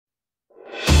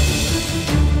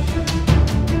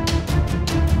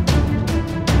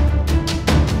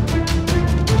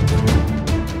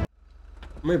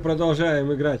Мы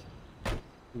продолжаем играть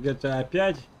в GTA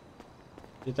 5.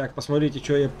 Итак, посмотрите,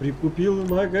 что я прикупил в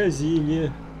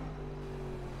магазине.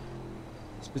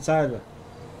 Специально.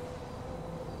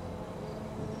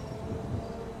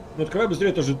 Ну открывай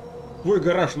быстрее, это же твой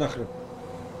гараж нахрен.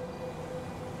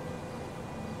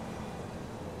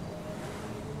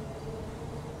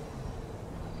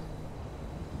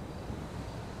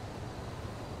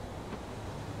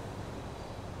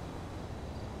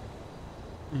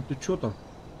 Ты чё там?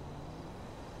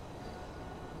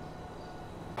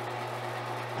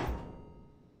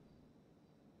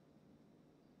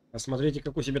 Посмотрите,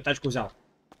 какую себе тачку взял.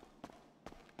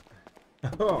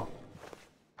 Так.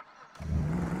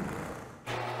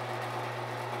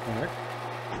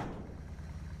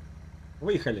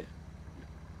 Выехали.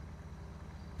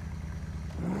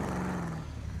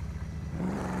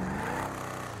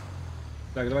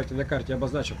 Так, давайте на карте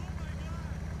обозначим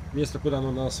место, куда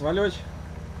надо свалить.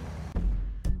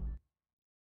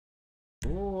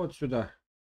 Вот сюда.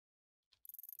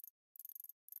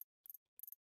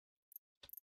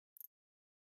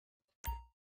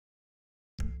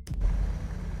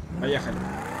 Поехали.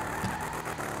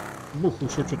 Бух, ну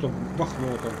что-то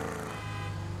бахнуло там.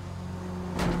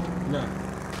 На.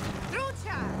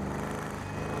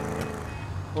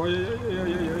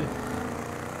 Ой-ой-ой-ой-ой.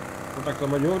 Вот так-то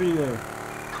маневреннее.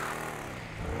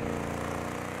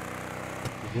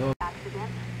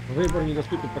 Выбор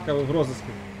недоступен, пока вы в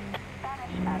розыске.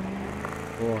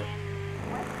 О.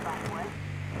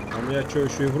 А у меня что,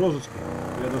 еще и в розыске?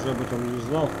 Я даже об этом не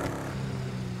знал.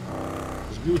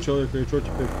 Сбил человека и что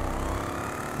теперь?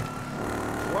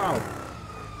 Вау!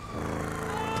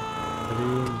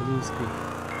 Блин, близко.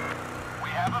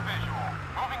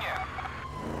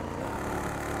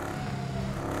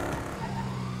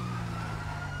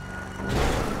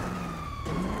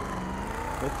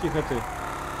 Вот тихо ты.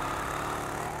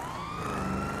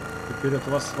 Теперь от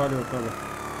вас сваливать надо.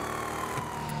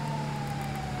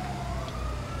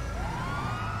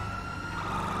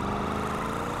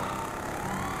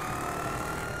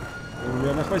 У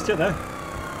меня на хвосте, да?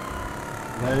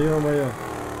 Да ё-моё.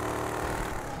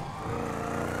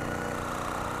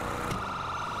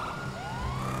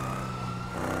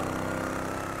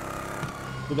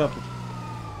 Куда тут?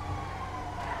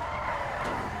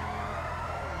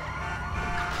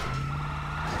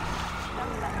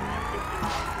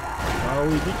 А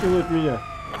уйдите вы от меня.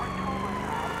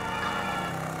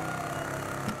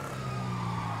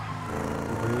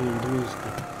 Блин, близко.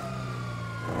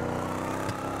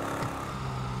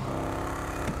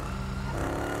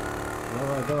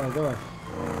 Давай, давай, давай.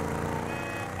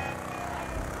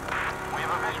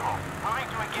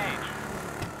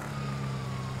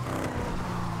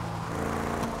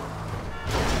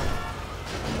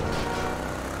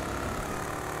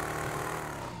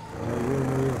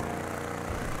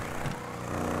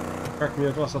 Как мне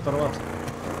от вас оторваться?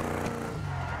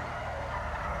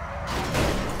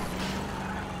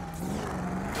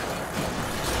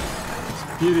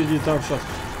 Спереди там сейчас.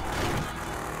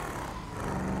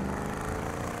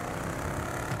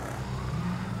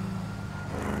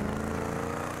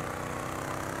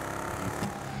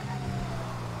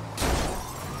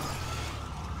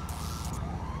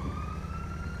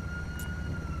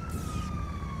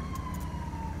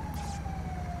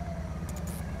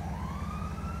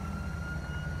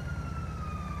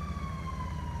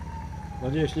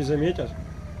 Надеюсь, не заметят.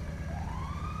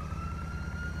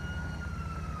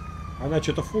 Она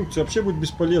что-то функция вообще будет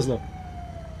бесполезна.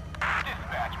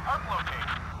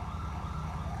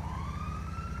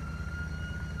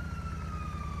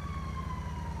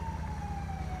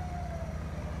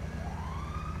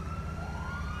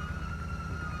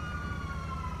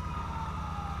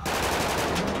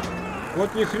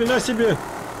 Вот ни хрена себе.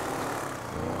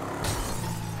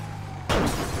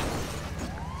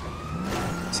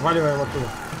 Сваливаем оттуда.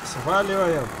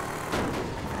 Сваливаем.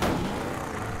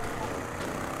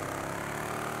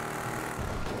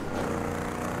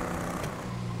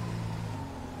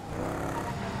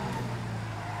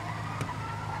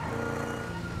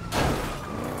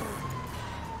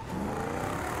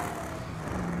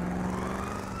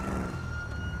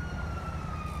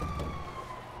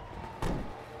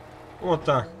 Вот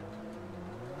так.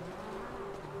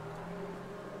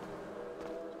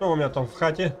 Что у меня там в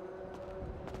хате?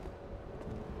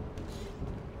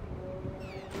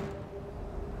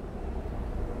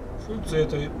 Функция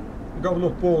это говно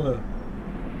полное.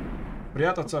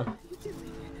 Прятаться.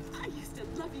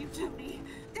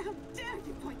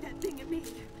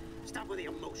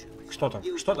 Что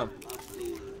там? Что там?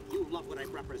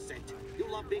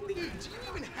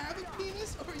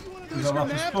 Да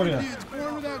ладно, история.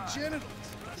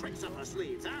 tricks up her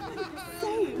sleeves, huh?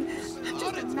 Same. I'm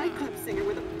just a nightclub singer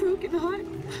with a broken heart.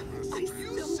 I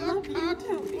still love you,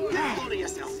 Tony. Hold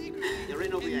yourself. You're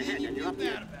in over your head and you're up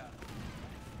there.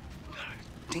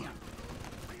 Damn.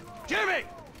 Jimmy!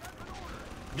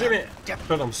 Джимми!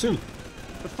 Кто там, сын?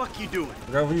 The fuck you doing?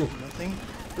 Говнюк. Nothing.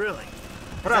 Really?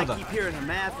 Правда.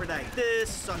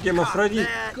 Гемофродит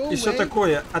и все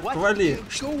такое. Отвали.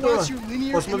 Что?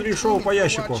 Посмотри шоу по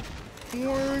ящику.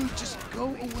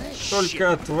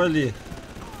 Только отвали.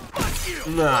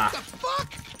 На.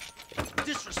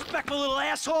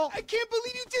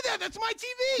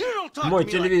 Мой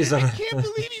телевизор.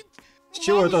 С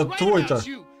чего это твой-то?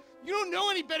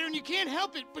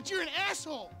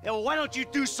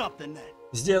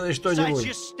 Сделай что-нибудь.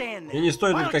 И не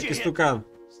стой тут как истукан.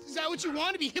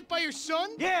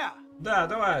 Да,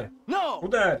 давай.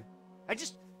 Ударь.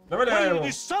 Давай его.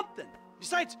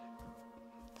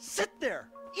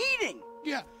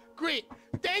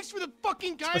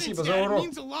 Спасибо за урок.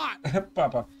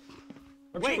 Папа.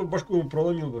 Вообще бы башку ему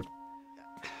проломил бы.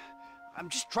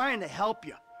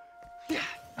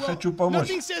 Хочу помочь.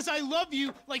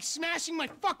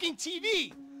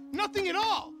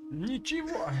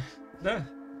 Ничего. Да?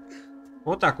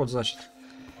 Вот так вот, значит.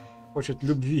 Хочет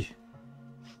любви.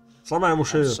 Сломай ему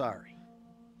шею.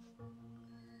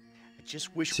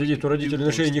 Сидит у родителей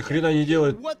на шее, ни хрена не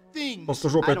делает.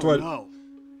 Толстожопая тварь.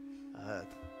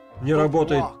 Не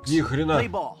работает, ни хрена.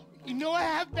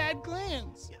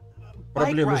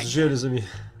 Проблемы с железами.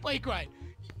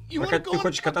 Пока ты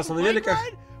хочешь кататься на великах?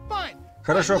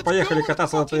 Хорошо, поехали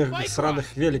кататься на твоих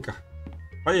сраных великах.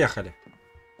 Поехали.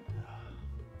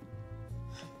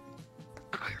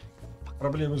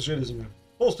 Проблемы с железами.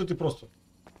 Толстый ты просто.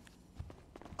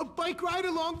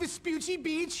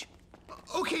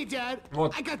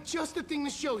 Вот.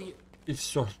 И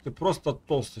все, ты просто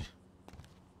толстый.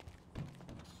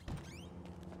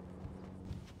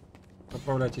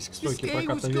 Направляйтесь к стойке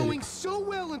проката велика.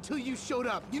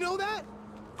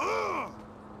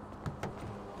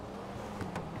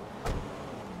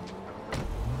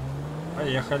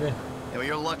 Поехали.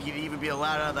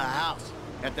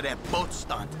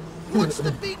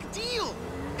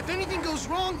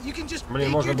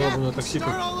 Блин, можно было бы на такси в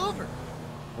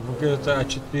GTA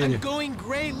 4.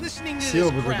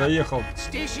 Сел бы, доехал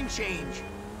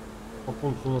по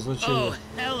пункту назначения.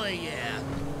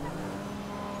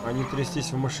 А не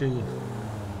трястись в машине.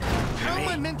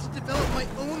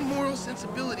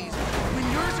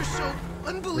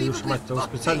 Твою ж мать, ты его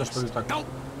специально что ли так? Да.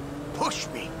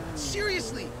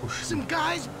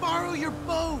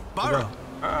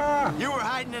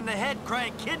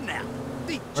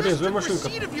 Полезу машинка.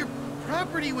 Не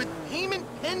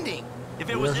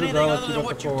ожидал от тебя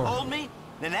такого.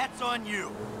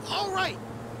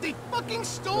 They fucking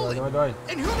stole it. Давай.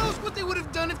 And who knows what they would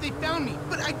have done if they found me.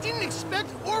 But I didn't expect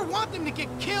or want them to get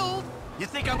killed. You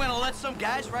think I'm gonna let some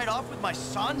guys ride off with my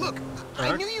son? Look,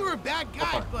 I knew you were a bad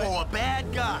guy, but... Oh, a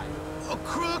bad guy. A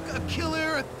crook, a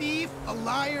killer, a thief, a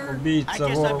liar. I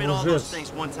guess I've been all those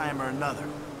things one time or another,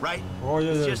 right?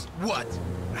 It's just... What?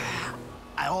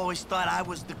 I always thought I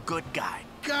was the good guy.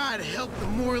 God help the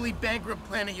morally bankrupt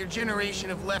planet your generation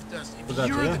have left us if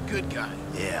you're the good guy.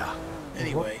 Yeah.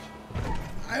 Anyway...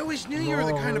 I always knew you were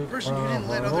the kind of person who didn't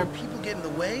let other people get in the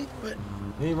way, but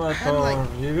I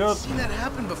hadn't seen that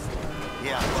happen before.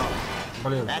 Yeah,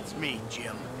 well, that's me,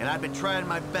 Jim. And I've been trying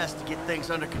my best to get things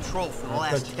under control for the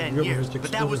last 10 years,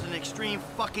 but that was an extreme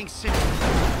fucking situation.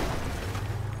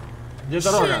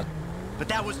 But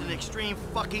that was an extreme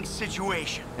fucking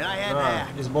situation, and I had to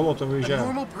act. A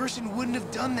normal person wouldn't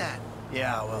have done that.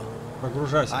 Yeah, well,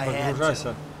 I had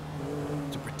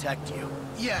to protect you.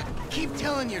 Yeah, keep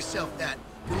telling yourself that.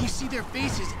 When you see their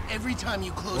faces every time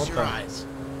you close your eyes.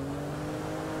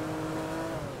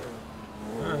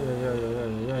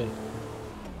 Ай-яй-яй-яй-яй.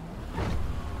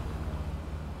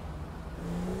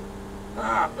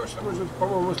 А, точно, мы же,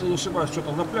 по-моему, если не ошибаюсь,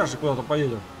 что-то на пляже куда-то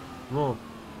поедем. Ну.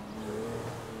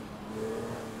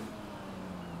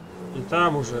 И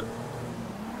там уже.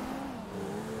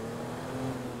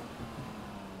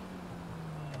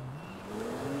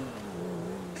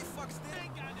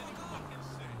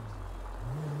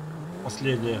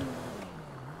 Последнее.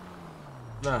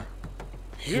 На.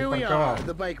 Here we are,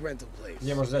 the bike rental place.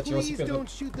 Где можно взять велосипед? Please don't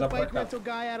shoot the bike rental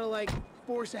guy out of like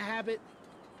force of habit.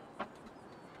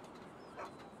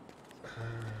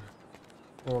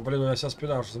 О, блин, у меня вся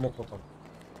спина уже взмокла там.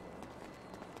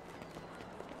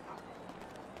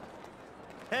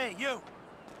 Hey, you.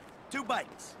 Two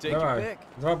bikes. Давай,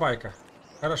 два байка.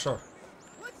 Хорошо.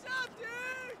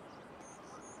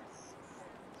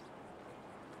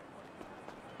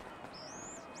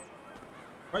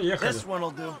 Поехали. This one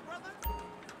will do.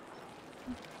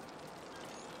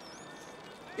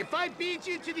 Так,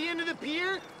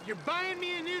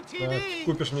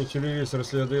 купишь мне телевизор,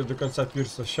 если я даю до конца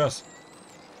пирса. Сейчас.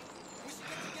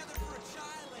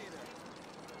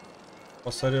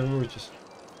 Посоревнуйтесь.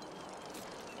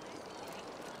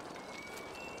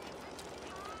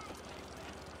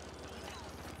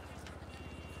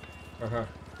 Ага.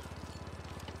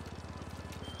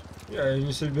 Я и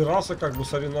не собирался как бы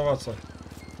соревноваться.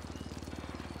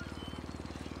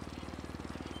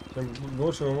 Тем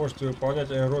больше вы можете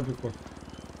выполнять аэробику.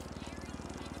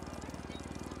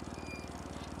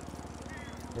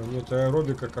 Нет,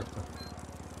 аэробика как-то.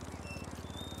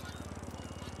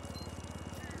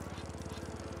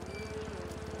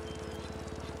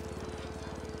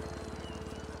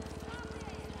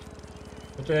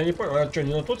 Это я не понял, а что,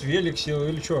 не на тот велик сел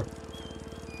или что?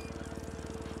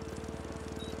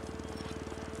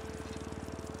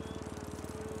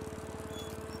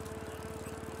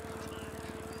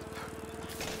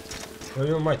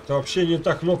 Твою мать, это вообще не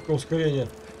та кнопка ускорения.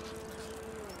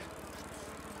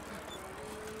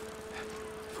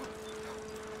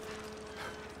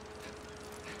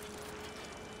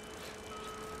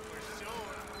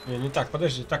 Не так,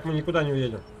 подожди, так мы никуда не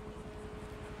уедем.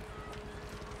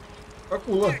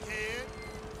 Акула.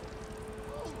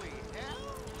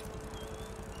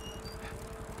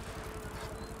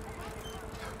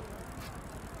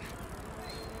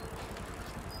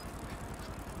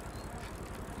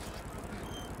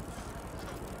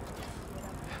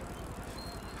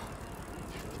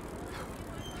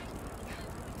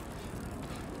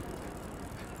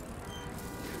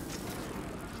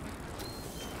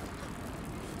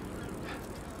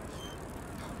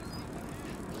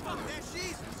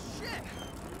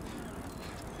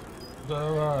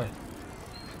 Давай.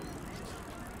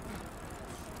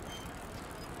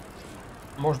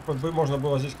 Может быть, можно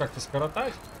было здесь как-то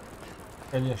скоротать?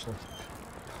 Конечно.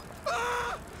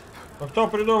 Но кто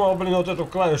придумал, блин, вот эту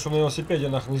клавишу на велосипеде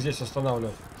нахрен здесь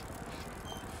останавливать?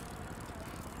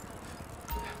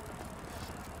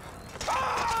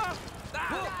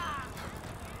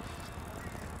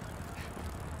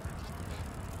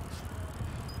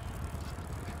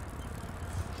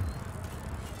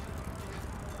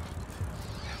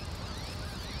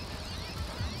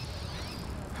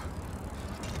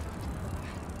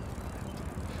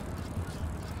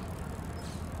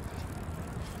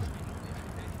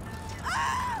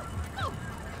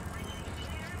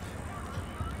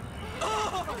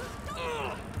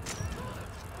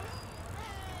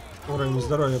 Уровень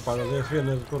здоровья падал, я хрен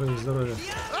на этот уровень здоровья.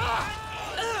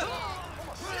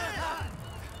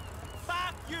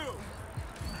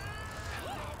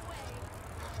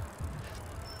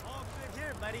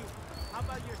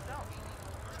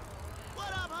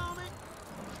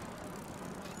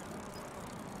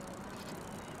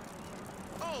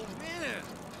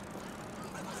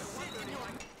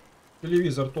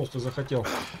 Телевизор толстый захотел.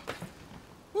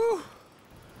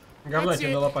 Говна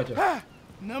тебе на лопате.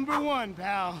 Number one,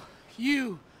 pal.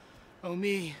 You owe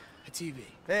me a TV.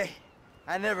 Hey,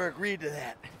 I never agreed to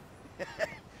that.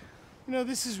 You know,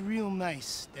 this is real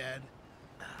nice, Dad.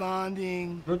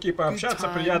 Bonding. Ну, типа, общаться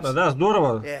приятно, да?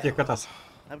 Здорово, тебе кататься.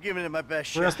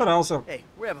 Ну, я старался.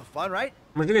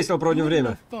 Мы же весело проводим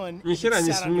время. Ни хера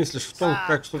не смыслишь в том,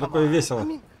 как что такое весело.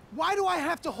 Why do I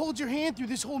have to hold your hand through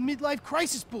this whole midlife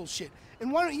crisis bullshit?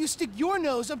 And why don't you stick your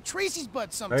nose up Tracy's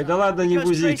butt sometime? Ай, да ладно, не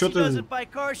бузи, что ты...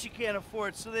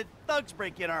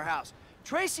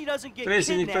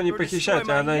 Трейси никто не похищает,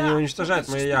 а она не уничтожает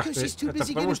мои яхты. Это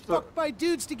потому что...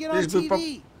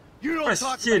 Лишь бы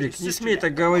постелик, не смей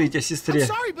так говорить о сестре.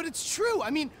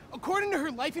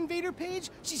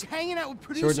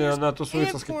 Сегодня она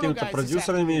тусуется с какими-то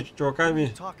продюсерами и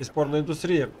чуваками из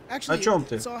порноиндустрии. О чем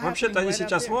ты? Вообще-то они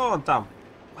сейчас вон там.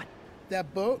 Так,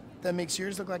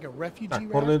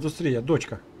 порноиндустрия,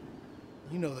 дочка.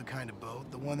 You know the kind of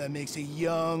boat, the one that makes a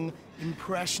young,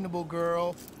 impressionable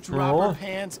girl drop her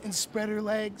pants and spread her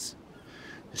legs.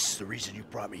 This is the reason you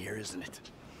brought me here, isn't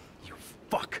it? You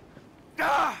fuck.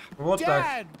 Ah! Вот так.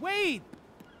 Dad, wait.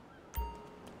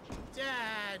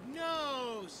 Dad,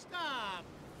 no, stop.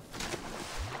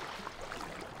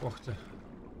 Ох ты.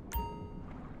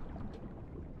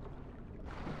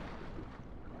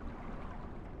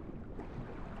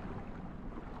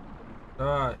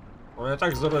 Давай. У меня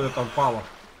так здоровье там пало.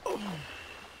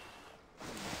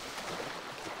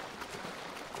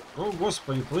 Ну,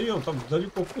 господи, плывем, там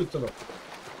далеко плыть-то.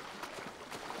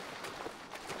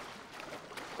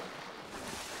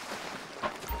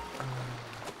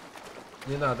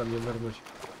 Не надо мне нырнуть.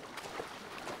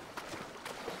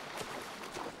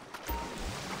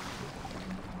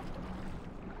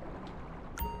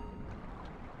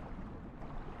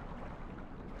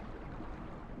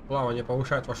 Плавание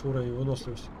повышает ваш уровень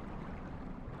выносливости.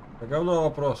 Это говно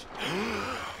вопрос.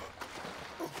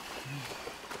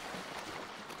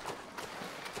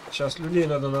 Сейчас людей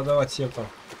надо надавать сектор.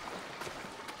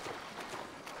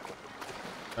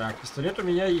 Так, пистолет у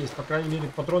меня есть, по крайней мере,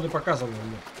 патроны показаны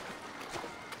мне.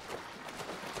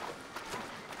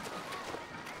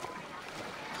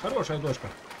 Хорошая дочка.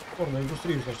 В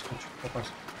порноиндустрию, значит, хочу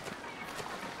попасть.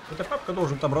 Это папка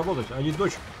должен там работать, а не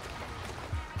дочь.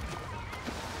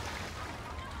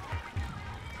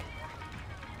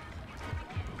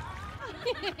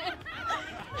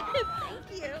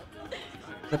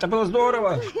 Это было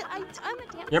здорово.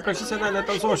 Я профессиональная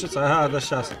танцовщица. Ага, да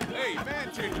сейчас.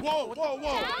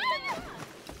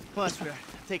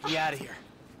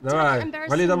 Давай,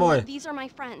 вали домой. Ее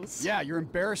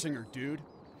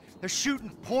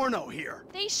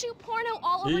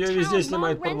везде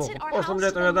снимают порнуху. В прошлом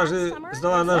летом я даже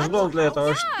сдала наш дом для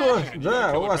этого. Что?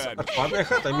 Да, у вас отпадная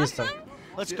хата, мистер.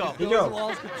 Идем.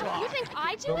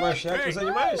 Думаешь, я этим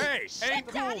занимаюсь?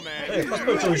 Эй,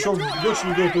 постой, что еще дочь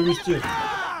не дает увезти.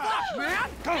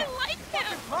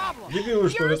 Дебилы,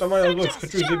 что ли? Это моя дочь.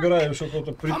 Хочу и забираю, что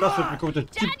кто-то припасывает мне какой-то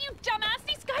тип.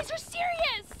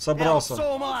 Собрался.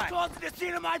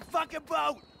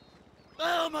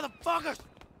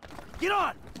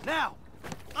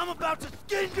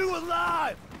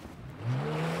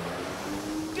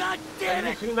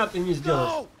 Ни хрена ты не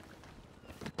сделаешь.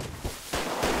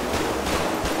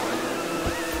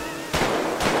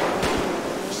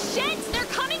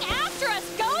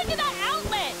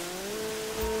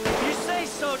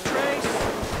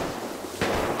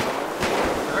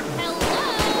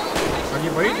 Не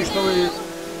боитесь, что вы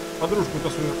подружку-то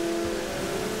свою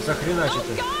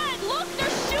захреначите?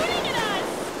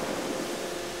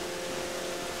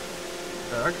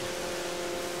 Так.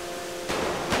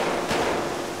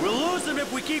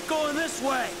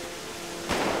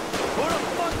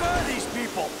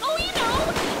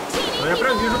 Но я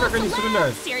прям вижу, как они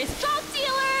стреляют.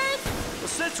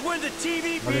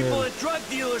 Блин.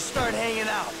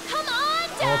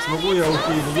 А вот смогу я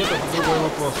уйти или нет, это другой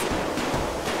вопрос.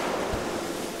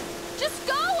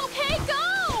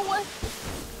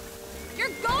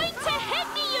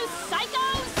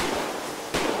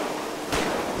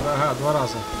 Ага, 2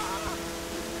 раза.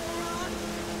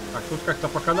 Так, тут как-то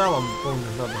по каналам, помню,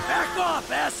 надо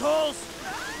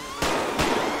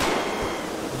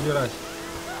убирать.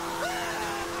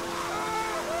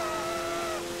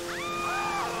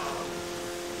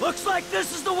 Looks like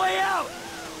this is the way out.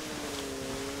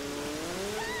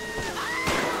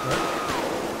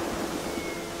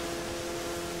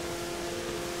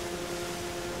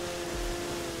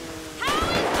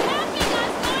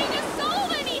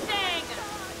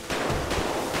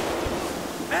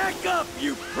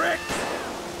 You pricks!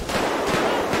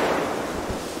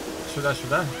 Сюда,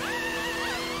 сюда.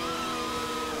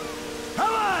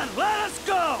 Come on, let us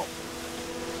go!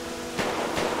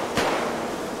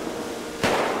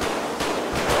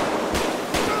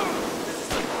 This is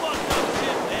some fucked up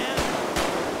shit, man.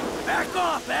 Back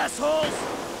off, assholes!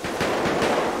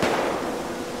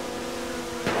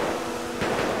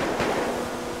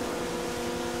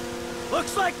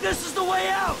 Looks like this is the way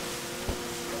out.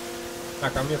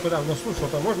 Так, а мне куда? В носу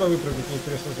что-то можно выпрыгнуть? Мне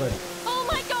интересно знать.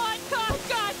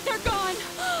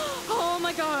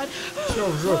 Все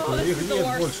в жопу, их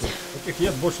нет больше. Таких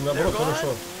нет больше, наоборот,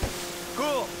 хорошо.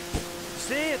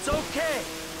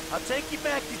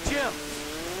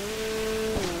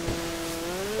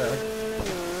 Так.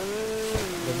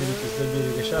 Доберитесь до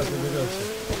берега, сейчас доберемся.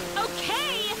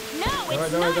 Давай,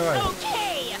 давай, давай.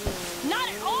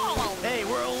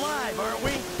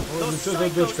 Ой, ну что за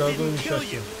дочка, одно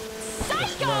несчастье.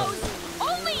 Psychos!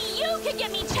 Only you can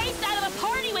get me chased out of a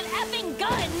party with effing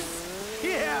guns!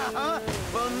 Yeah, huh?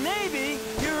 Well, maybe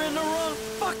you're in the wrong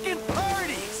fucking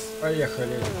parties!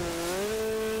 Поехали.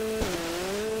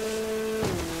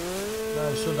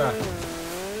 Нам сюда.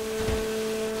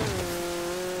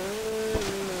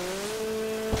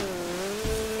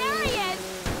 There he is!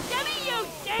 Give me you,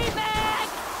 David!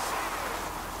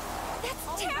 That's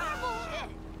terrible!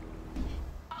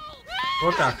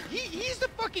 Вот так.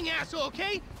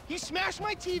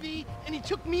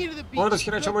 Он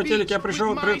расхерачил мой телек, я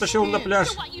пришел, притащил на пляж.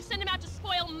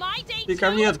 Ты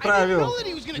ко мне отправил.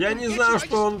 Я не знал,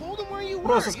 что он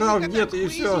просто сказал, где ты, и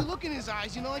все.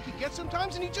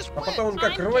 А потом он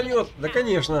как рванет. Да,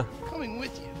 конечно.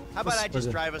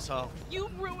 Господи.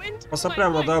 По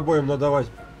соплям надо обоим надавать.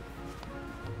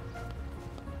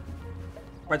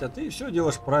 Батя, ты все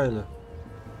делаешь правильно.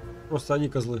 Просто они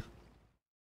козлы.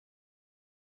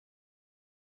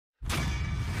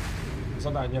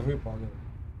 Задание выполнено.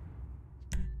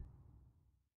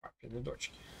 Папины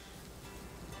дочки.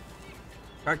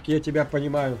 Как я тебя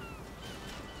понимаю.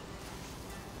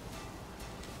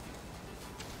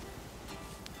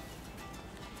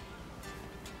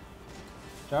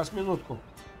 Сейчас, минутку.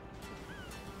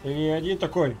 Ты не один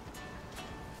такой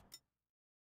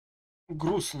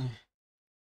грустный.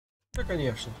 Да,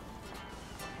 конечно.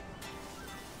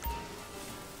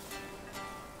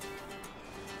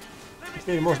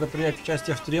 Теперь можно принять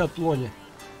участие в триатлоне.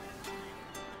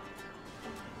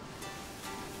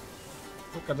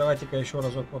 Ну-ка, давайте-ка еще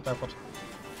разок вот так вот.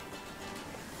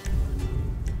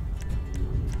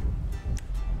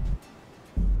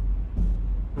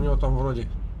 У него там вроде...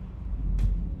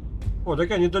 О, так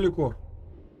я недалеко.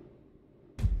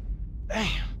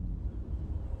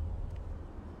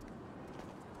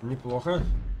 Неплохо.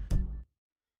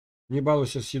 Не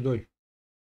балуйся с едой.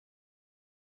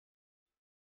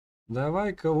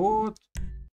 Давай-ка вот.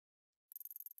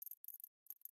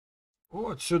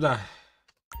 Вот сюда.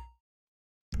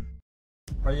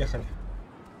 Поехали.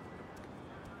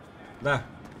 Да,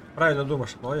 правильно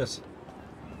думаешь, молодец.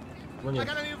 Ну нет.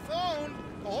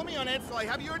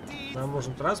 Нам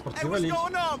нужен транспорт и валить.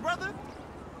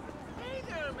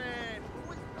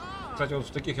 Кстати, вот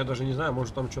в таких я даже не знаю,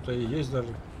 может там что-то и есть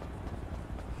даже.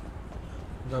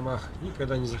 В домах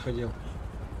никогда не заходил.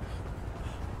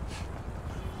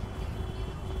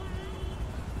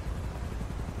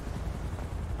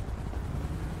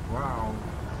 Вау.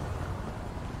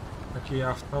 Какие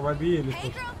автомобили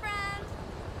тут.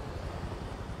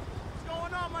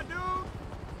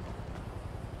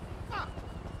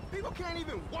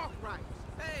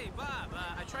 Hey, Bob,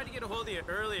 I tried to get a hold of you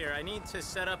earlier. I need to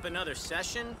set up another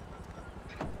session.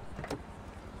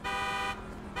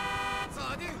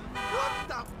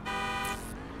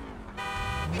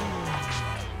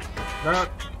 Да.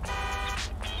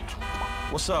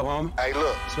 What's up, homie? Hey,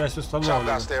 look. Связь Chop установлена.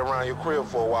 got to stay around your crib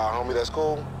for a while, homie. That's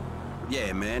cool?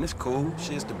 Yeah, man, it's cool.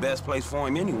 Shit's the best place for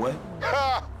him anyway.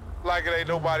 Ha! Like it ain't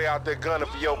nobody out there gunning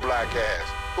for your black ass.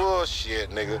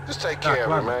 Bullshit, nigga. Just take care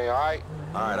of it, man, all right?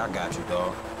 All right, I got you,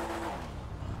 dog.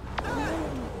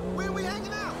 Where we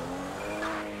hanging out?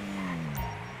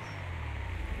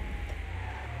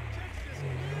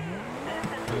 Citizen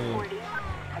 40,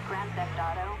 a Grand Theft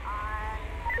Auto on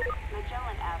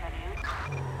Magellan Avenue.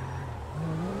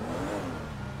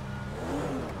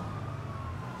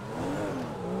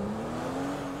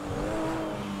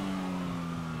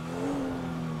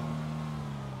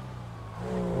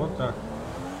 Вот так.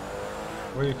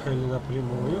 Выехали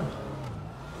напрямую.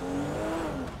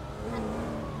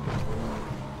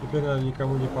 Теперь надо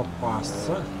никому не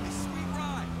попасться.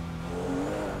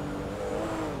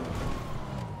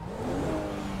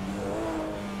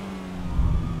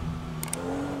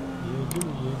 Едем.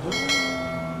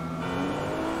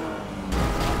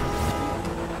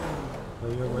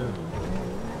 Ё-моё.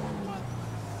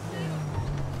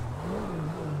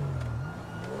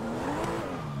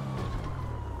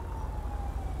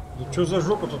 Да что за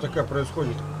жопа-то такая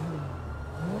происходит?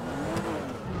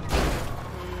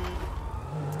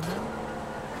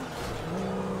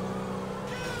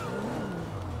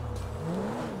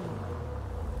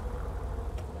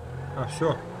 А,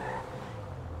 все.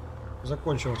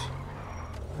 Закончилось.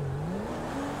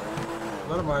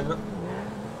 Нормально.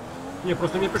 Не,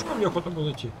 просто мне пешком неохота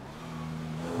было идти.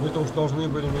 Вы-то уж должны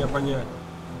были меня понять.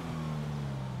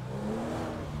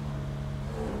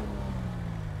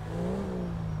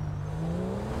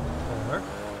 Так.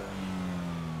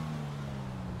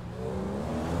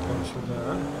 Потом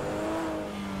сюда.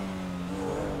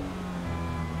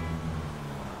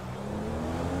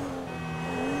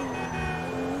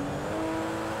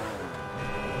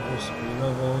 Господи,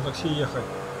 надо было на такси ехать.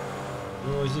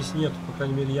 Его здесь нет, по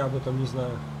крайней мере, я об этом не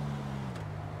знаю.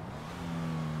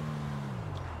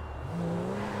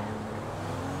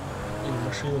 И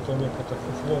машина-то у меня какая-то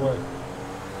фуфловая.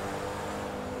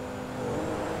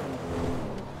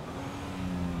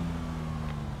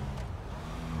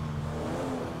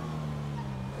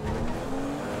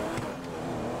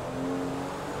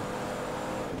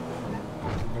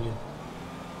 Блин.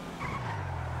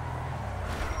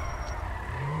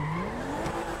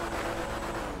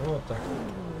 Вот так.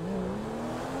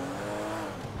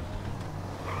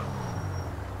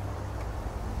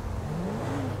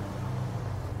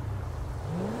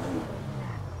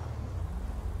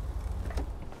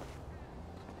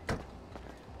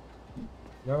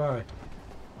 Давай.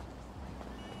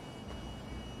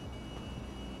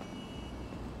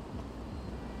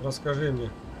 Расскажи мне,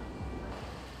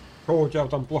 что у тебя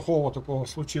там плохого такого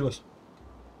случилось?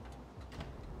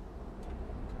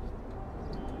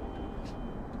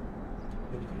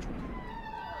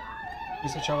 И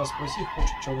сначала спроси,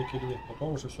 хочет человек или нет,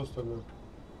 потом уже все остальное.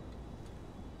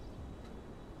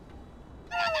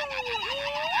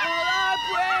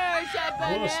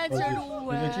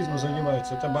 Господи, идиотизмом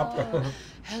занимается. Это бабка.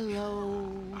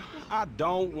 I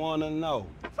don't wanna know.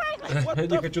 Я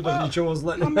не хочу даже ничего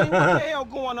знать. I mean, what the hell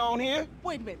going on here?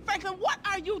 Wait a minute, Franklin, what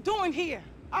are you doing here?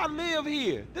 I live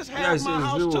here. This Я half my здесь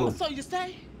house живу. too. So you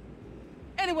stay?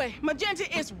 Anyway, Magenta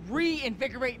is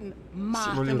reinvigorating my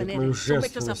Симулирует мою femininity. So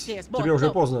make yourself женственность. scarce. Boy, Тебе уже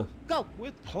go. поздно. Go.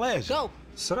 With pleasure. Go.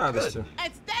 С радостью.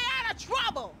 And stay out of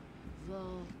trouble.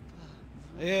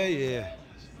 Yeah.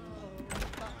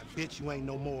 I bet you ain't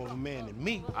no more of a man than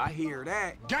me. I hear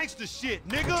that. Gangster shit,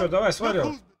 Ну nigga. что, давай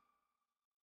свалим.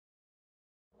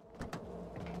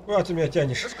 Куда ты меня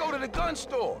тянешь? Let's go to the gun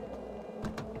store.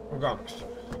 Гангстер.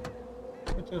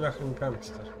 Ну ты нахрен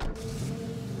гангстер.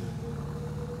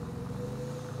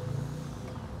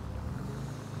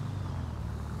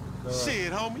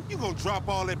 Shit, homie, you gonna drop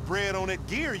all that bread on that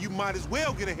gear, you might as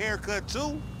well get a haircut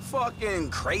too.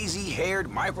 Fucking crazy-haired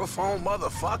microphone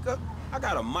motherfucker. I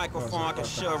got a microphone I can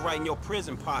shove right in your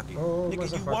prison pocket.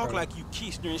 Nigga, you walk like you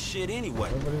keister and shit anyway.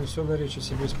 Блин, все на речи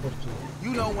себе испортил.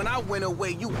 You know, when I went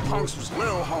away, you punks was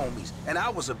little homies, and I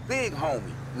was a big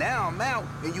homie. Now I'm out,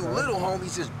 and you little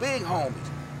homies is big homies.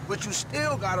 But you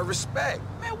still gotta respect.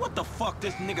 Man, what the fuck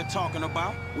this nigga talking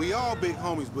about? We all big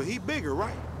homies, but he bigger,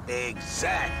 right?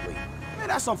 Exactly. Man,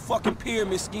 that's some fucking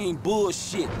pyramid scheme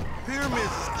bullshit. Pyramids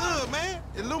is good, man.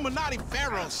 Illuminati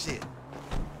pharaoh shit.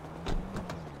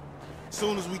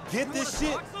 Soon as we get this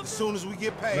shit, as soon as we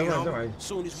get paid, Давай, homie. давай.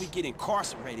 Soon as we get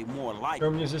incarcerated, more Что likely.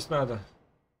 мне здесь надо?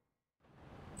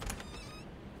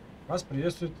 Вас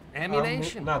приветствует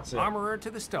Ammunition, нация. armorer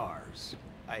to the stars.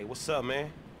 Hey, what's up,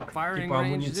 man? Firing Типа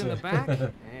range is in the back,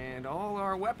 амуниция. and all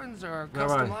our weapons are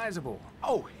Давай. customizable.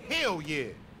 Oh, hell yeah.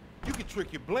 You can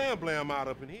trick your blam blam out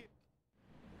up in here.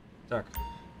 Так,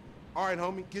 All right,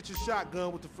 homie, get your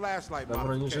shotgun with the flashlight да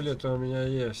modification. бронежилет у меня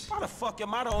есть. Why the fuck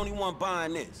am I the only one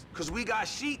buying this? Cause we got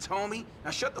sheets, homie.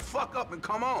 Now shut the fuck up and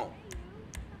come on.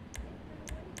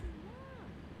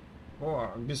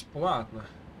 О, бесплатно.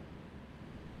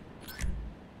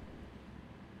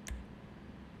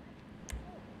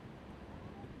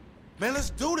 Man,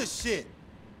 let's do this shit.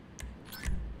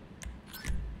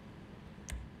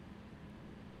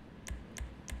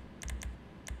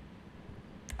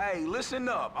 Hey, listen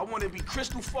up. I want to be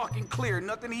crystal fucking clear.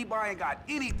 Nothing he buying got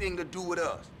anything to do with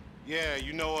us. Yeah,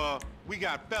 you know, we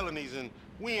got felonies and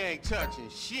we ain't touching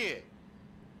shit.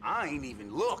 I ain't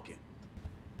even looking.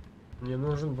 Мне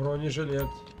нужен бронежилет.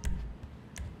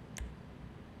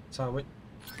 Самый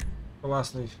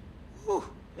классный. Whew,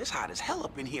 it's hot as hell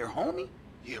up in here, homie.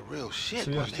 Yeah, real shit,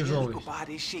 my nigga. You Сверхтяжелый. could buy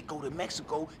this shit, go to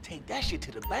Mexico, take that shit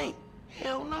to the bank.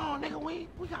 Hell no, nigga.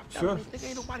 We got felonies. Nigga,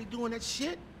 ain't nobody doing that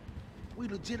shit. We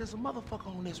legit as a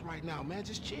motherfucker on this right now, man.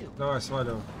 Just chill. Давай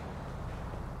сваливаем.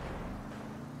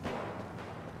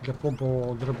 Для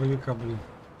помпового дробовика, блин.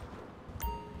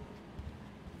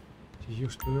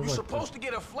 Ёшь твою You're мать. supposed to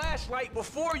get a flashlight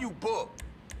before you book.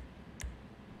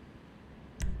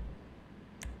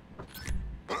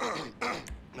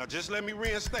 Now just let me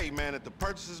reinstate, man, that the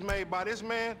purchases made by this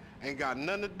man ain't got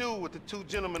nothing to do with the two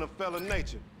gentlemen of felon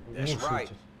nature. That's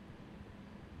right.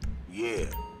 Yeah.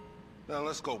 Now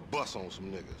let's go bust on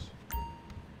some niggas.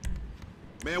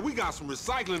 Man, we got some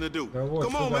recycling to do. Да вот,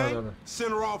 Come on, сюда man. надо.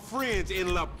 Send her off friends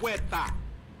in La Puerta.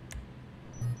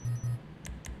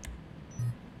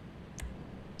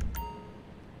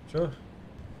 Все?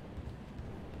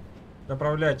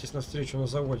 Направляйтесь на встречу на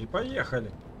заводе.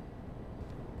 Поехали.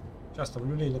 Сейчас там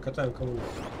люлей накатаем кому-нибудь.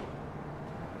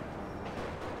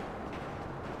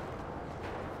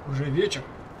 Уже вечер.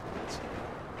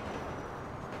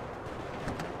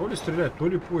 То ли стрелять, то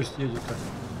ли поезд едет-то.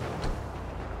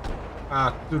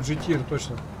 А, тут же тир,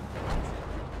 точно.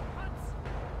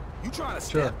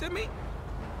 Чё?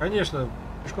 Конечно,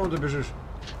 пешком добежишь.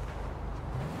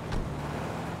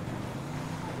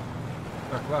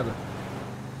 Так, ладно.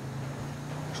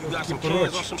 You got some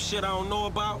cans on some shit I don't know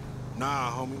about?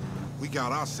 Nah, homie. We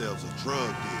got ourselves a drug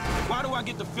deal. Why do I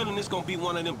get the feeling this gonna be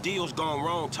one of them deals gone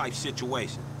wrong type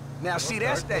situation? Now, see,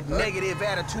 that's that negative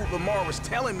attitude Lamar was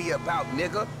telling me about,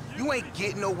 nigga. You ain't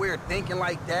getting nowhere thinking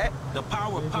like that. The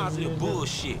power of positive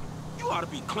bullshit. You ought to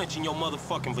be clenching your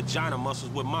motherfucking vagina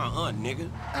muscles with my aunt, nigga.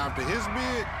 After his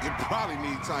bid, it probably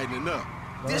needs tightening up.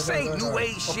 This ain't new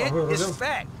age shit, it's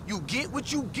fact. You get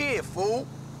what you give, fool.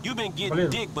 You been getting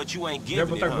dick, but you ain't Я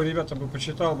бы giving так бы, it, ребята, бы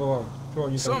почитал бы вам, что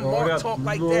они там Some more говорят, talk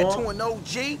like that to но... an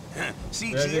OG?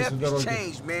 CGF has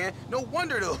changed, man. No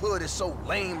wonder the hood is so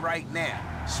lame right now.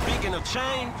 Speaking of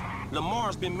change,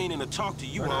 Lamar's been meaning to talk to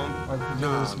you,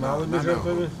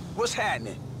 homie. What's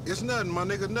happening? It's nothing, my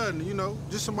nigga, nothing, you know.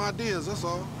 Just some ideas, that's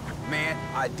all. Man,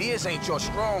 ideas ain't your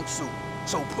strong suit,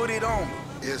 so put it on me.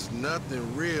 It's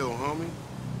nothing real, homie.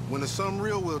 When there's something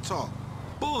real, we'll talk.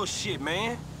 Bullshit,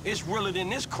 man. It's realer than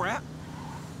this crap.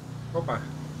 Опа.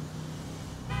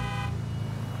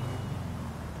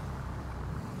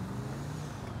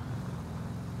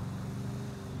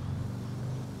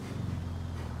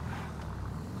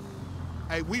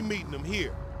 Hey, we meeting them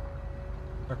here.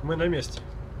 Так, мы на месте.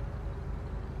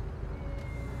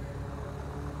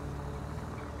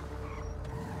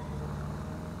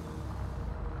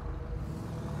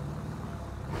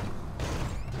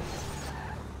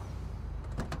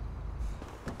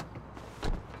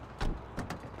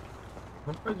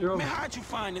 Ну, пойдем. Man, how'd you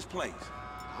find this place?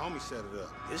 Homie set it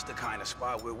up. It's the kind of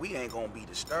spot where we ain't gonna be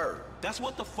disturbed. That's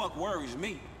what the fuck worries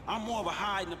me. I'm more of a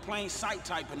hide in the plain sight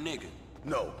type of nigga.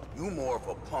 No, you more of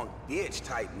a punk bitch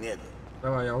type nigga.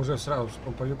 Давай, я уже сразу с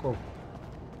помповиком.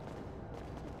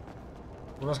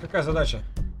 У нас какая задача?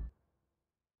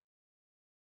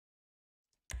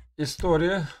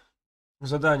 История.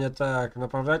 Задание. Так,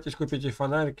 направляйтесь, купите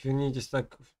фонарик, вернитесь.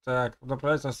 Так,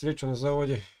 направляйтесь на встречу на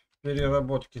заводе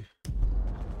переработки.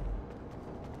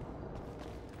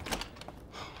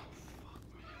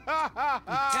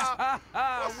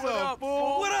 What's up,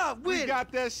 fool? What up with? We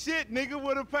got that shit, nigga.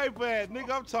 Where the paper at,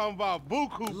 nigga? I'm talking about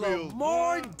buku bills.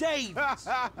 Lamar Davis.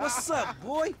 What's up,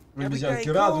 boy? Обезьянки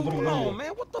рады друг другу.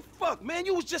 Man, what the fuck, man?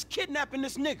 You was just kidnapping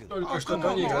this nigga. Только что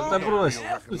до Нигер. Да брось.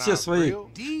 Все свои.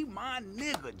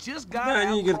 Да,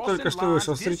 Нигер только что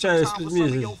вышел. Встречаясь с людьми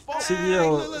здесь.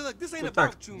 Сидел. Вот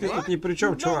так, ты тут ни при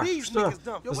чем, чувак. Что?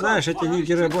 Знаешь, эти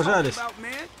нигеры облажались.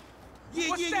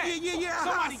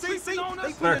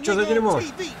 Так, что за дерьмо?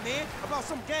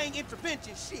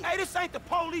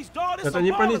 Это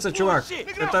не полиция, чувак.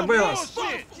 Это было.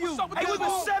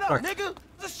 Так.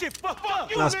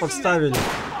 Нас подставили.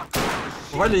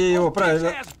 Вали его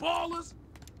правильно.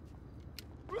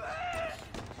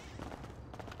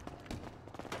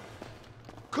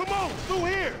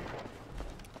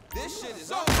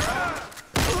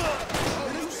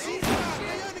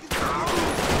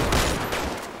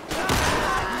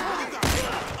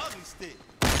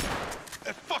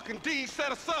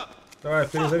 Давай,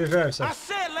 перезаряжаемся.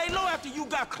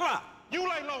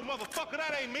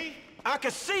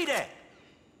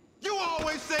 You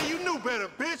always say you knew better,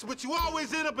 bitch, but you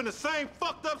always end up in the same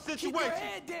fucked up situation.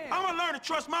 I'm gonna learn to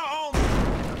trust my own.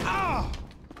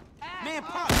 Man,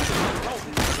 pop.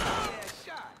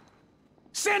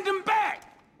 Send him back.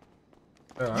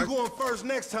 You going first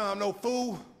next time, no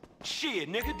fool. Shit,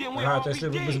 nigga, then we all если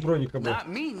без броника был. Not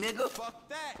me, nigga. Fuck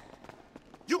that.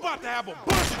 You about to have a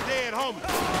bunch of dead homies.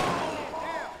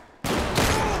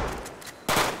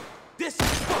 This is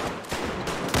fuck.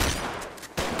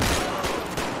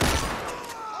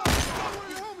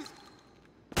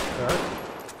 Так.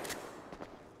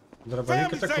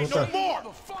 Дробовик это круто.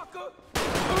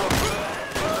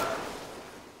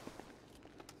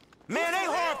 Man,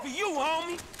 ain't hard for you,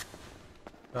 homie.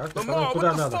 Так,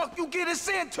 куда надо? Fuck you get us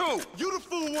into? You the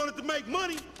fool wanted to make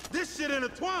money. This shit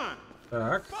intertwined.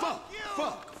 Так. Fuck.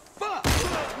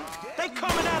 They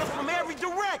coming at us from every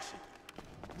direction.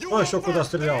 Ой, еще куда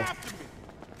стрелял?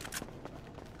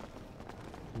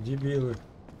 Дебилы.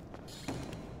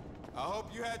 I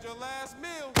hope you had your last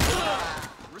meal.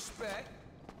 Respect.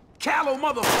 Callow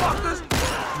motherfuckers.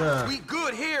 Да. We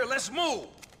good here. Let's move.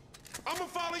 I'm gonna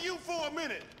follow you for a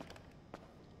minute.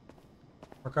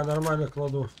 Пока нормально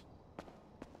кладу.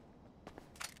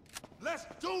 Let's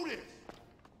do this.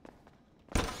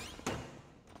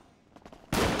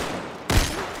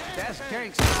 That's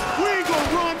gangster. We ain't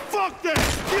gonna run. Fuck that.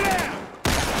 Get out.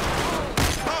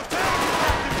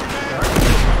 Так.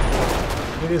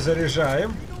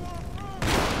 Перезаряжаем.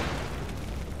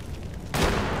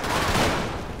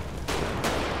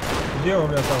 Где у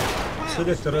меня там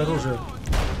селектор оружия?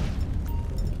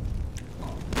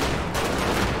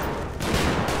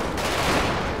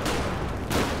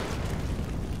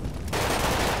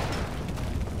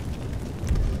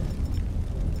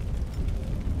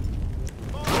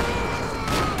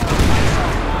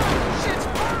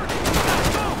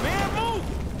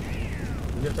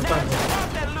 Где-то там.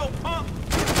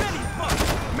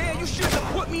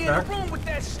 Так.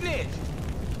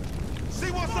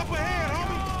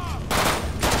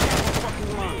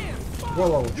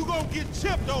 Голову. You gonna get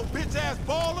chipped, old bitch ass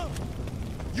baller.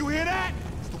 You hear that?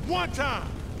 It's the one time.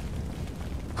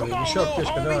 Come on, Еще little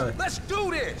аптечка, homie. давай. Let's do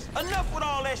this. Enough with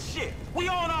all that shit. We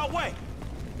on our way.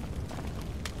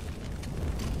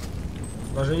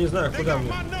 Даже не знаю, They куда got мне.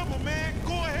 my number, man.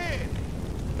 Go ahead.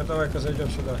 Давай-ка зайдем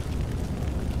сюда.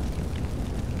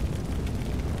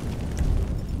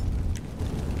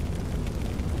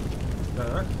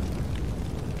 Так.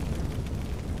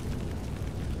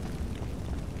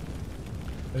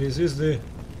 Три звезды.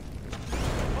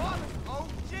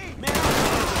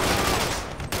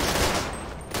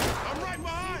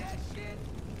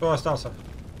 Кто остался?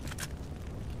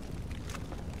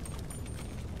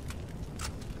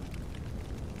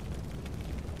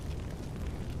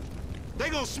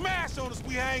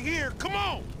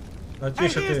 А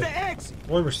тише ты.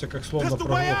 Ломишься, как слон на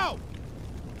провод.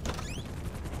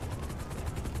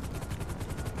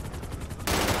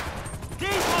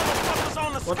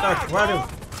 Вот так, хвалим.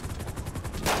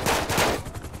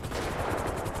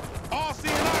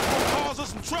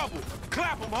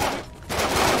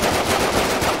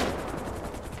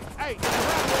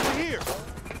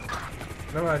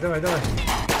 Давай, давай, давай.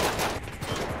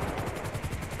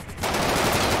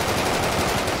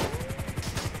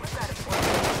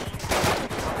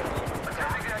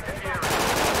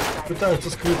 Пытаются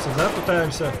скрыться, да?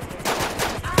 Пытаемся.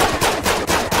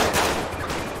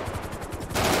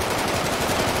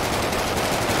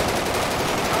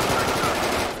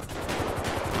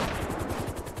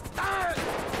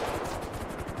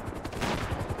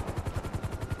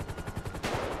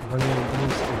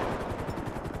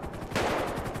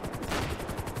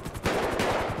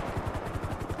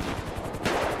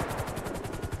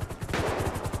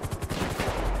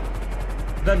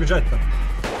 Куда бежать-то?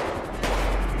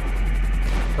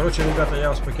 Короче, ребята, я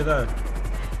вас покидаю.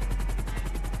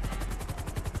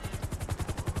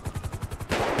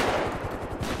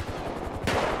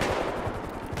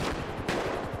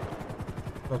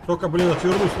 Только, блин,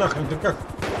 отвернусь нахрен. Ты как?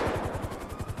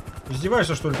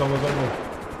 Издеваешься, что ли, там надо мной?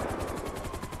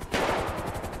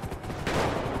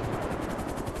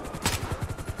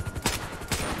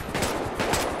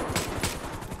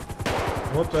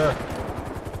 Вот так.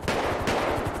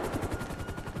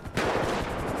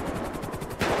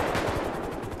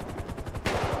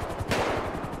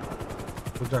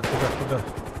 Куда?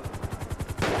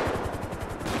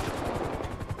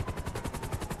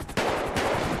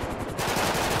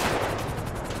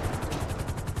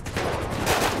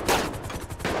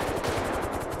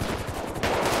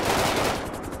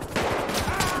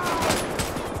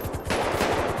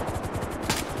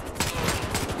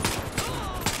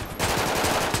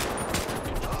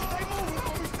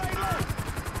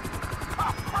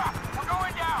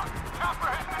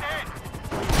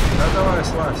 Да давай,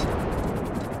 слазь.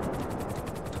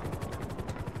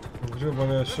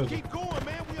 Гребаное все.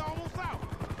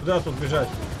 Куда тут бежать?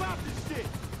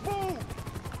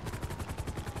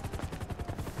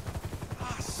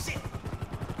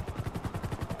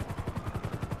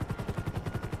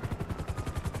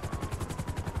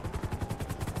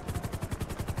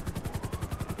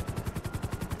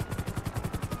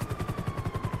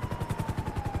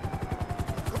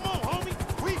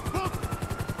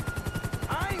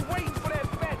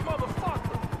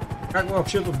 Как вы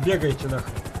вообще тут бегаете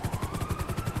нахрен?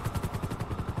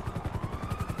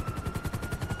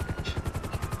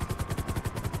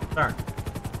 Так.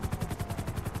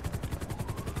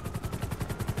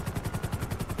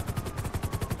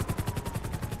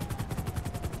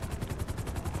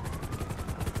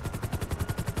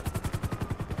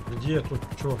 Где тут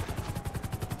что?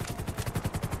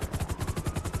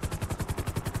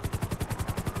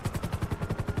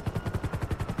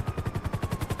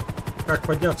 Как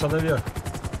подняться наверх?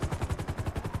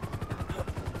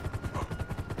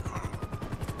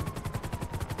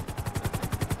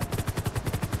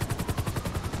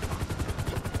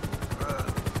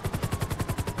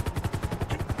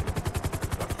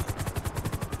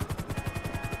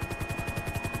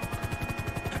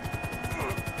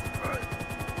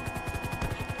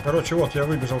 Короче, вот я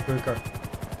выбежал кое-как.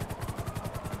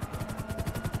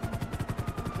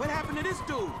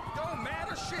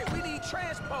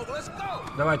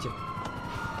 Давайте.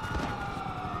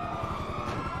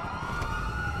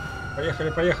 Поехали,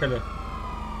 поехали.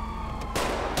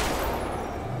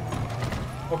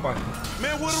 Опа.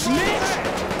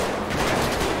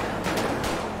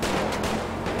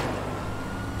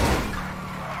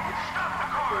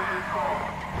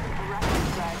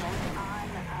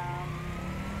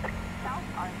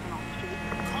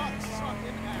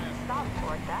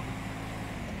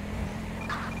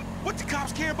 What the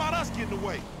cops care about us getting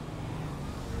away?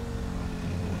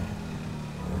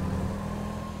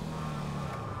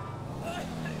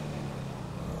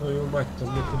 Твою мать-то,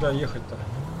 мне куда ехать-то?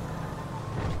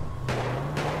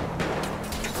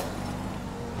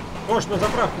 Можешь на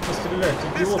заправке пострелять,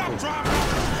 идиоты.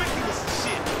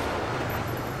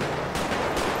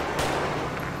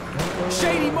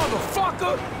 Shady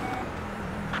motherfucker!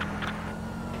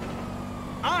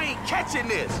 I ain't catching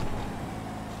this!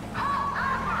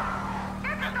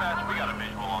 Dispatch, we got a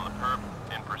visual on the perp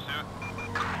in pursuit.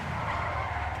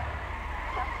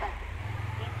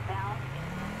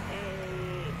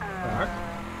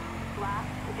 Black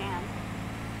sedan.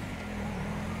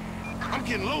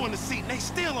 getting low in the seat and they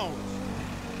still on us.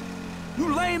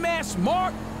 You lame ass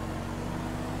smart.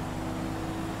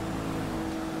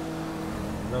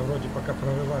 Да, вроде пока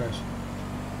прорываюсь.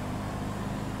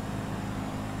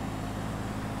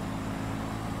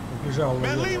 Убежал.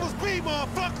 Man, leave us be,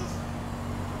 motherfuckers.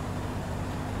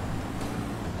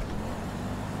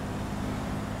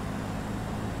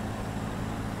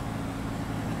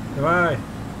 Давай.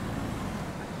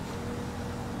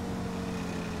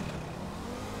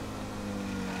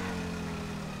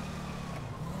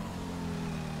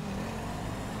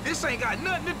 This ain't got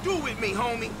nothing to do with me,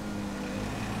 homie.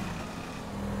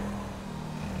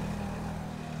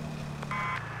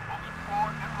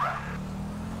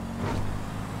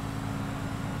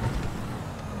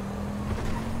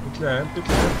 Петляем,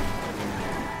 петляем.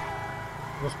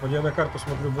 Господи, я на карту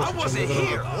смотрю больше, чем на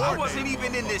дорогу.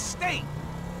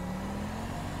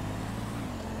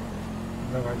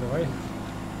 Давай, давай.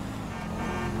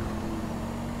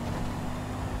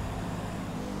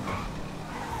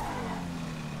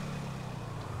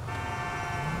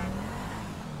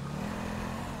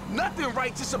 Nothing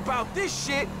righteous about this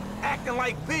shit, acting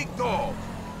like big dogs.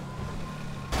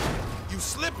 You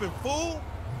slipping, fool.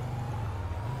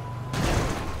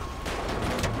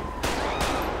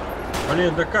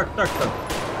 Блин, да как так-то?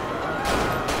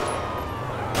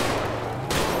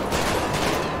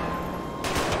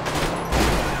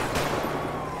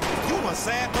 You a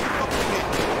sad motherfucker.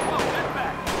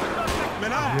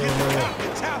 Man, I don't get the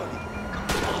mentality.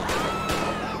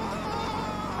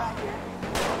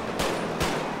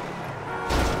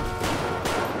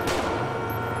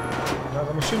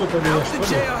 Надо машину поменять, что ли?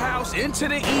 Jailhouse into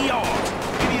the ER.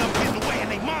 Any of them getting away in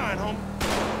their mind, homie.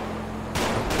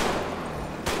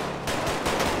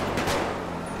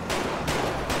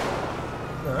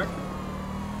 Так.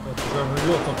 Это уже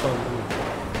врет он там.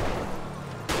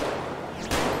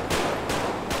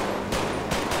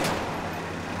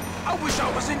 I wish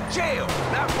I was in jail,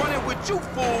 not running with you,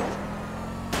 fool.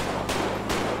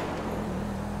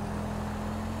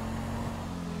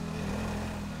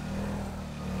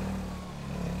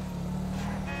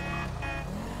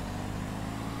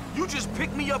 You just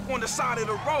picked me up on the side of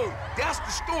the road. That's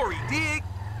the story, dig?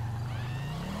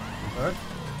 Так.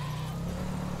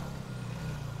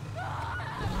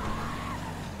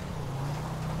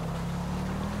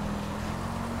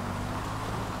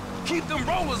 Keep them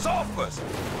rollers off us.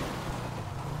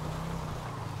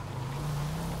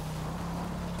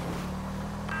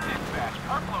 Dispatch,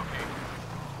 park located.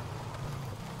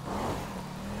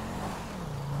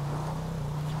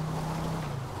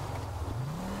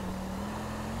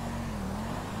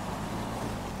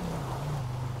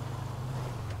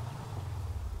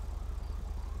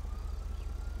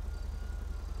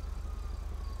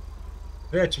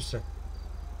 Прячешься.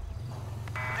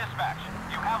 Dispatch,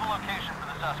 you have a location for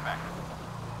the suspect.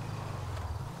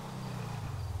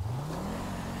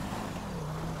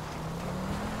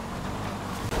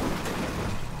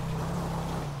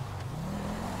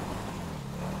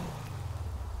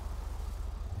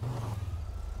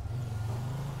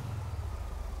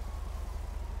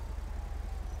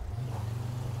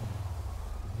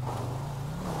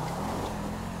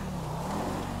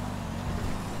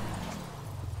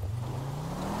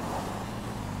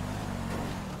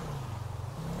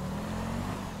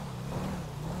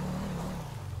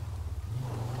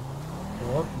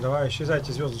 Вот, давай,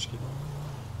 исчезайте, звездочки.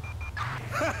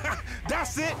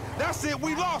 That's it,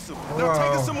 we lost him. Now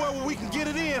take us somewhere where we can get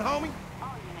it in, homie.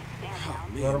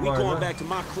 Man, we going back to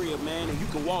my crib, man, and you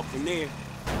can walk from there.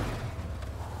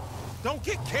 Don't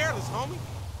get careless, homie.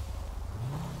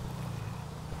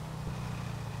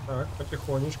 Так,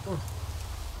 потихонечку.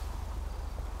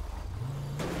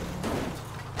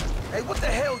 Hey, what the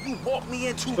hell you walked me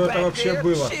into Что это back вообще there?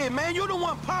 было? Shit, man, you the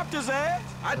one popped his ass.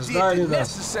 I did Сдали the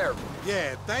нас. necessary.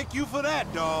 Yeah, thank you for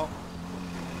that, dog.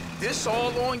 This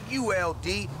all on you,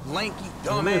 LD, lanky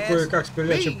Мы dumbass. кое-как с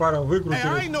передачей паром Hey, I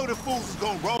выкрутились. ain't know the fools was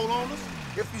gonna roll on us.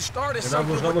 If you started нам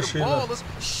something нужна with the машина. ballers,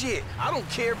 shit, I don't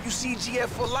care if you CGF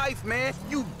for life, man.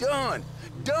 You done.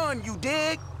 Done, you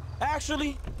dig?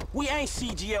 Actually, we ain't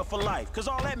CGL for life, cause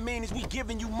all that means is we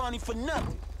giving you money for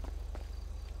nothing.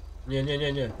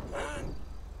 Не-не-не-не.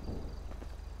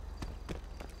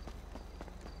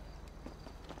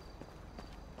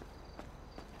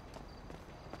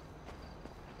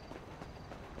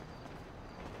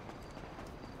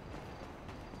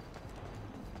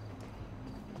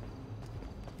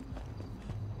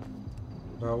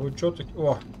 Да, вы чё таки...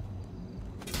 О!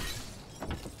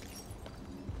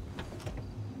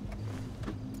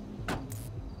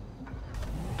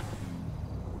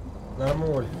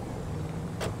 Нормуль.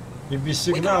 И без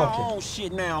сигналки.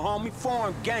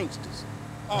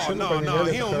 Oh, no,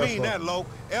 he don't mean that, Lo.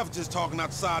 F just talking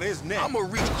outside his neck. I'm gonna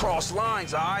reach cross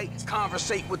lines, all right?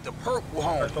 Conversate with the purple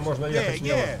home.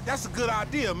 Yeah, that's a good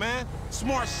idea, man.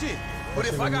 Smart shit. But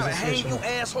if I gotta hang you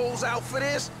assholes out for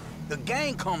this, the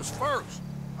gang comes first.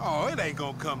 Oh, it ain't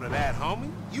gonna come to that, homie.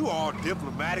 You all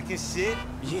diplomatic and shit.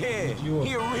 Yeah,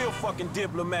 he a real fucking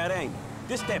diplomat, ain't he?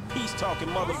 This that peace-talking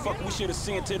motherfucker we should have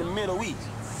sent to the Middle East.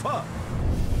 Fuck.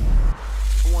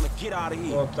 I wanna get out of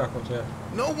here. Вот так вот я.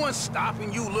 No one's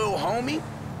stopping you, little homie.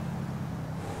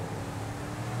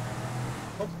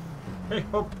 Хоп. Эй,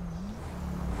 хоп.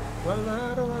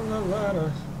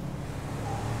 Ла-ла-ла-ла-ла-ла.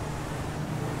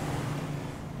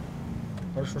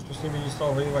 Хорошо, что с ними не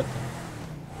стал воевать-то.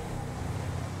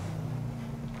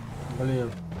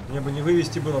 Блин, мне бы не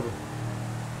вывести было бы.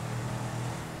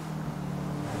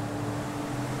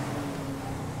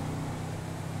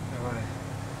 Давай.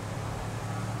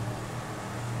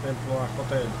 Темплуа,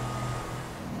 хотель.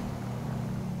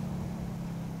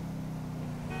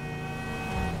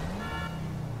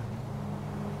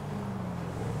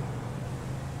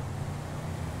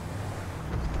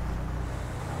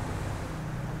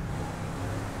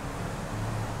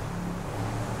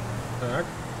 Так.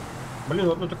 Блин,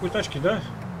 вот на такой тачке, да?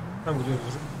 Там, где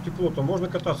тепло-то, можно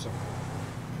кататься.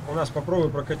 У нас попробуй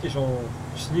прокатись, он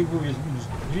в снегу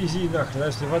вези нахрен. А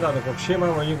если вода, так вообще,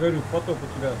 мама, не горю, поток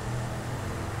у тебя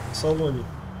в салоне.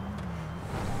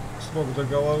 С ног до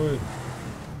головы.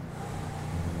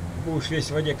 Будешь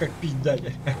весь в воде, как пить дать.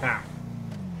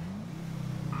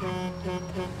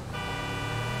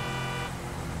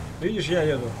 Видишь, я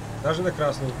еду. Даже на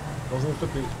красный. Должен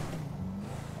уступить.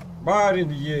 Барин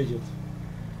едет.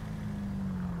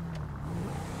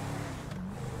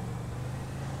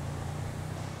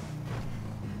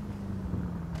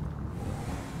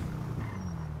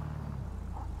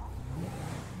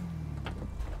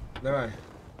 Давай.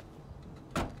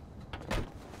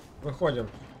 Выходим.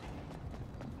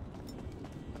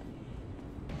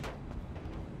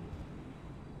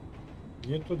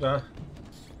 Не туда.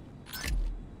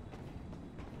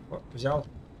 О, взял.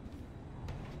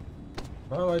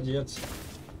 Молодец.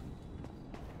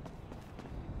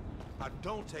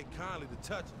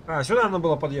 А, сюда надо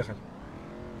было подъехать.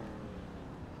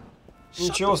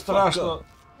 Ничего страшного.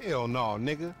 Hell no,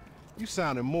 nigga. You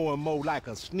sounding more and more like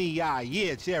a snee-eye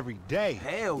itch every day.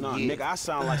 Hell no, nigga. I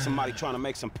sound like somebody trying to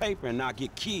make some paper and not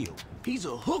get killed. He's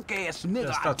a hook-ass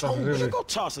nigga. I told you. Go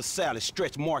toss a salad,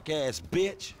 stretch mark-ass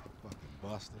bitch.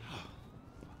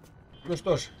 Ну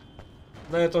что ж,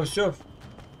 на этом все.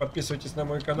 Подписывайтесь на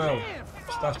мой канал,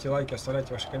 ставьте лайки,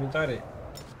 оставляйте ваши комментарии.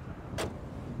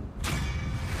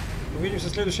 Увидимся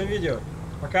в следующем видео.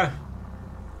 Пока.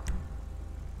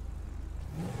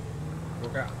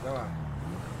 Пока, давай.